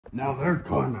Now they're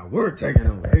gone. Now we're taking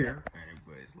over here.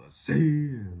 Anyways, let's see.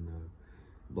 And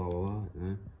blah, blah,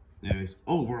 blah. Anyways,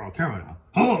 oh, we're on camera now.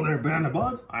 Hello there, Banana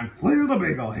Buds. I'm Fleegle the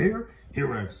Beagle here. Here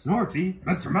with Snorky,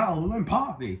 Mr. Malibu, and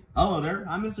Poppy. Hello there.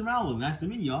 I'm Mr. Malibu. Nice to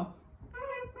meet y'all.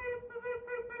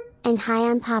 And hi,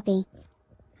 I'm Poppy.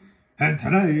 And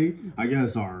today, I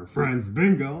guess our friends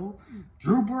Bingo,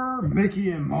 Drooper,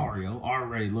 Mickey, and Mario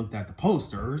already looked at the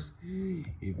posters, and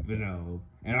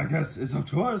I guess it's up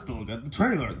to us to look at the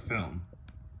trailer of the film.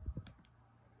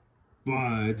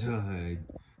 But,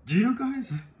 do you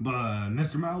guys,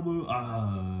 Mr.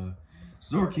 Malibu,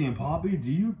 Snorky, and Poppy,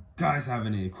 do you guys have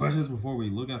any questions before we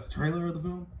look at the trailer of the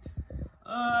film?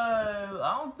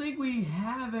 I don't think we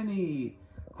have any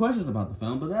questions about the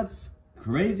film, but that's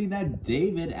crazy that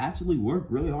David actually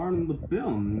worked really hard on the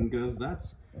film, because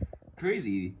that's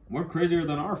crazy. More crazier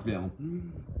than our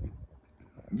film.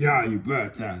 Yeah, you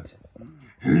bet that.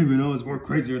 Even though it's more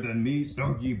crazier than me,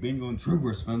 Snorky, Bingo, and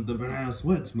Trooper's film, the Banana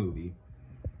Splits movie.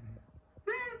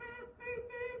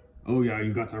 Oh yeah,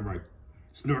 you got that right.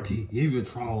 Snorky, you even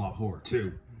try a lot horror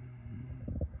too.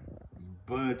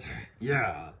 But,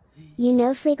 yeah. You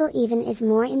know Fleegle even is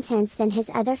more intense than his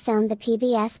other film, the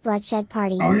PBS Bloodshed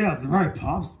Party. Oh yeah, right,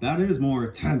 Pops. That is more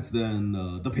intense than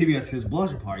the PBS Kids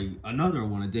Bloodshed Party, another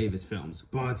one of David's films.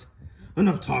 But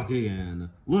enough talking, and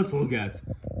let's look at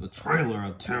the trailer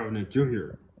of Nick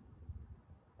Jr.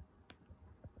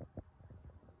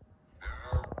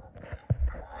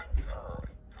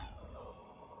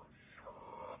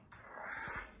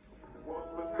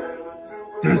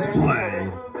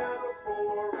 Display.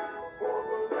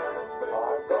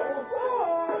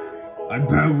 I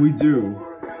bet we do.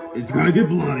 It's gonna get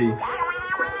bloody.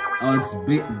 Oh, it's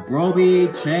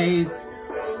Brobee, Chase.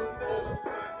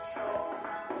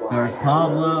 There's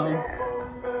Pablo.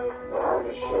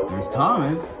 There's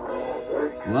Thomas.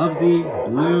 Lovesy,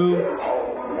 Blue.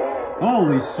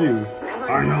 Holy shoot.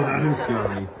 I know that is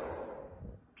scary.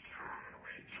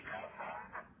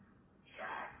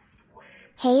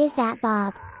 Hey, is that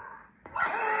Bob?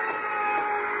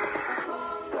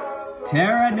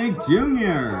 Nick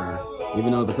Jr.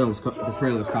 Even though the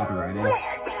trailer's copyrighted.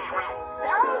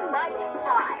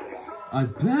 I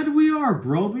bet we are,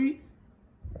 Brobee.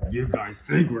 You guys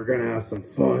think we're gonna have some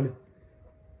fun?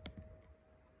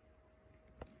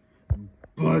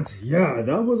 But yeah,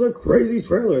 that was a crazy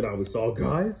trailer that we saw,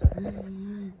 guys.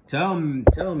 Tell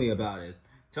me about it.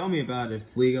 Tell me about it,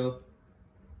 Fleegle.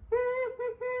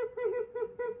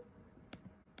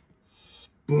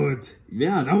 But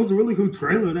yeah, that was a really cool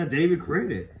trailer that David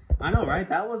created. I know, right?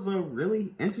 That was a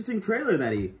really interesting trailer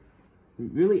that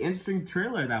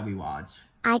we watched.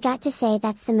 I got to say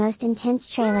that's the most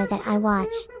intense trailer that I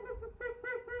watch.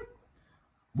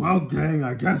 Well, gang,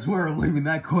 I guess we're leaving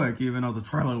that quick, even though the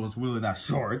trailer was really that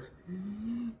short.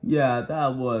 Yeah,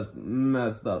 that was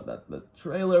messed up that the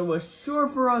trailer was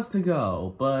short for us to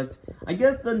go. But I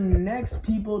guess the next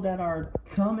people that are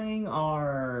coming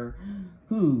are...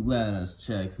 Let us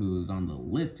check who's on the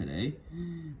list today.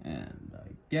 And I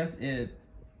guess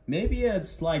maybe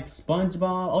it's like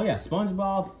SpongeBob. Oh yeah,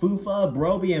 SpongeBob, Foofa,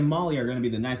 Brobee, and Molly are going to be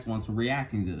the next ones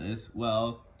reacting to this.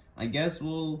 Well, I guess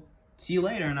we'll see you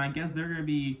later, and I guess they're going to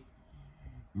be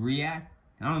I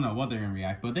don't know what they're going to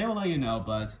react, but they will let you know.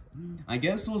 But I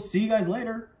guess we'll see you guys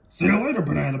later. See you later,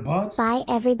 Banana Buds. Bye,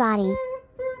 everybody.